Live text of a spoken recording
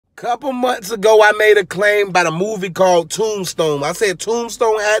Couple months ago, I made a claim about a movie called Tombstone. I said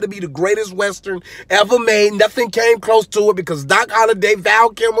Tombstone had to be the greatest Western ever made. Nothing came close to it because Doc Holliday,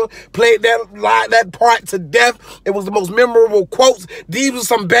 Val Kilmer played that part to death. It was the most memorable quotes. These were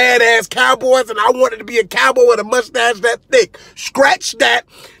some badass cowboys, and I wanted to be a cowboy with a mustache that thick. Scratch that.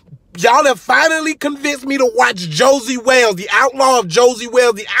 Y'all have finally convinced me to watch Josey Wales, the Outlaw of Josey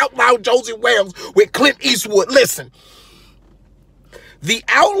Wales, the Outlaw Josey Wales with Clint Eastwood. Listen. The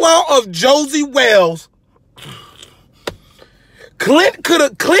Outlaw of Josey Wales, Clint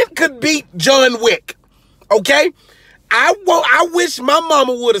could beat John Wick, okay? I wish my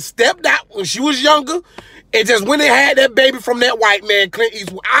mama would have stepped out when she was younger and just went and had that baby from that white man, Clint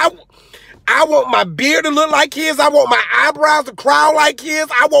Eastwood. I want my beard to look like his. I want my eyebrows to crowd like his.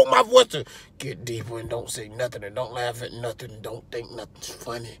 I want my voice to get deeper and don't say nothing and don't laugh at nothing and don't think nothing's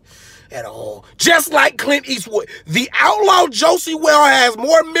funny at all. Just like Clint Eastwood. The Outlaw Josey Wales has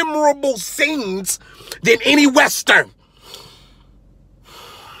more memorable scenes than any Western.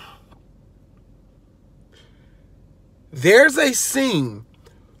 There's a scene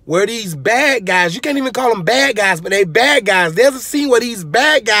where these bad guys, you can't even call them bad guys, but they bad guys. There's a scene where these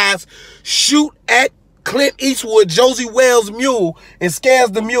bad guys shoot at Clint Eastwood, Josey Wales' mule, and scares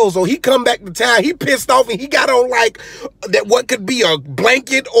the mule. So he come back to town. He pissed off and he got on like that what could be a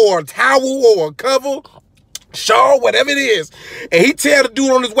blanket or a towel or a cover, shawl, whatever it is. And he tell the dude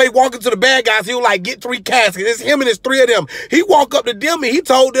on his way walking to the bad guys, he'll like get 3 caskets. It's him and it's 3 of them. He walk up to them and he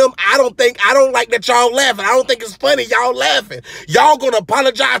told them, I don't like that y'all laughing. I don't think it's funny y'all laughing. Y'all gonna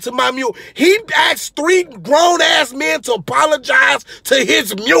apologize to my mule. He asked 3 grown ass men to apologize to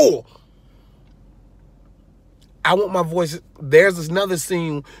his mule. I want my voice. There's another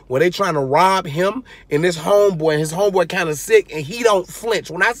scene where they trying to rob him and this homeboy, and his homeboy kind of sick, and he don't flinch.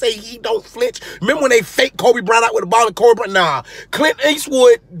 When I say he don't flinch, remember when they fake Kobe Bryant out with a ball of Kobe Bryant? Nah, Clint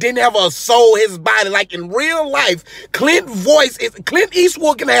Eastwood didn't have a soul, his body. Like in real life, Clint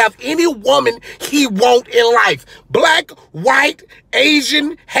Eastwood can have any woman he want in life. Black, white,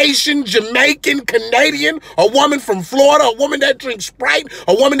 Asian, Haitian, Jamaican, Canadian, a woman from Florida, a woman that drinks Sprite,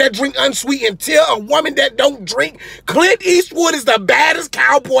 a woman that drink unsweetened tea, a woman that don't drink. Clint Eastwood is the baddest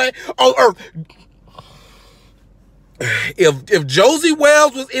cowboy on earth. If Josey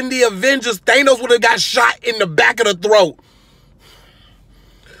Wales was in the Avengers, Thanos would have got shot in the back of the throat.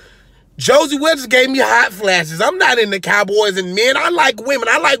 Josey Wales just gave me hot flashes. I'm not into cowboys and men. I like women.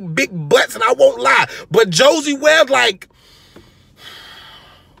 I like big butts, and I won't lie. But Josey Wales, like,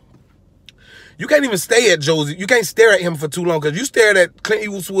 you can't even stay at Josey. You can't stare at him for too long, because you stared at Clint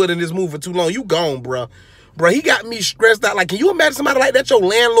Eastwood in this movie for too long, you gone, bro. Bro, he got me stressed out. Like, can you imagine somebody like that, your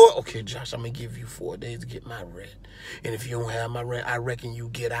landlord? Okay, Josh, I'm going to give you 4 days to get my rent. And if you don't have my rent, I reckon you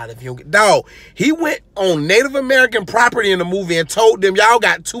get out. If you don't get... Dog, he went on Native American property in the movie and told them, y'all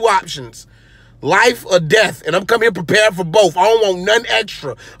got 2 options. Life or death. And I'm coming here prepared for both. I don't want nothing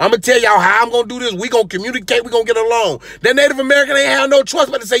extra. I'm going to tell y'all how I'm going to do this. We going to communicate. We going to get along. That Native American ain't have no choice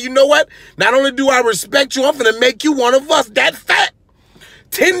but to say, you know what? Not only do I respect you, I'm going to make you one of us. That fat.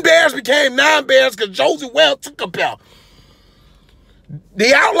 10 bears became 9 bears because Josey Wales took a bear.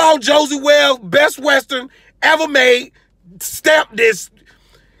 The Outlaw Josey Wales, best Western ever made. Stamp this.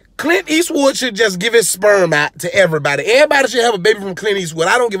 Clint Eastwood should just give his sperm out to everybody. Everybody should have a baby from Clint Eastwood.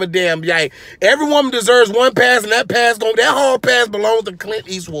 I don't give a damn. Like, every woman deserves one pass, and that hall pass belongs to Clint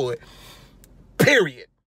Eastwood. Period.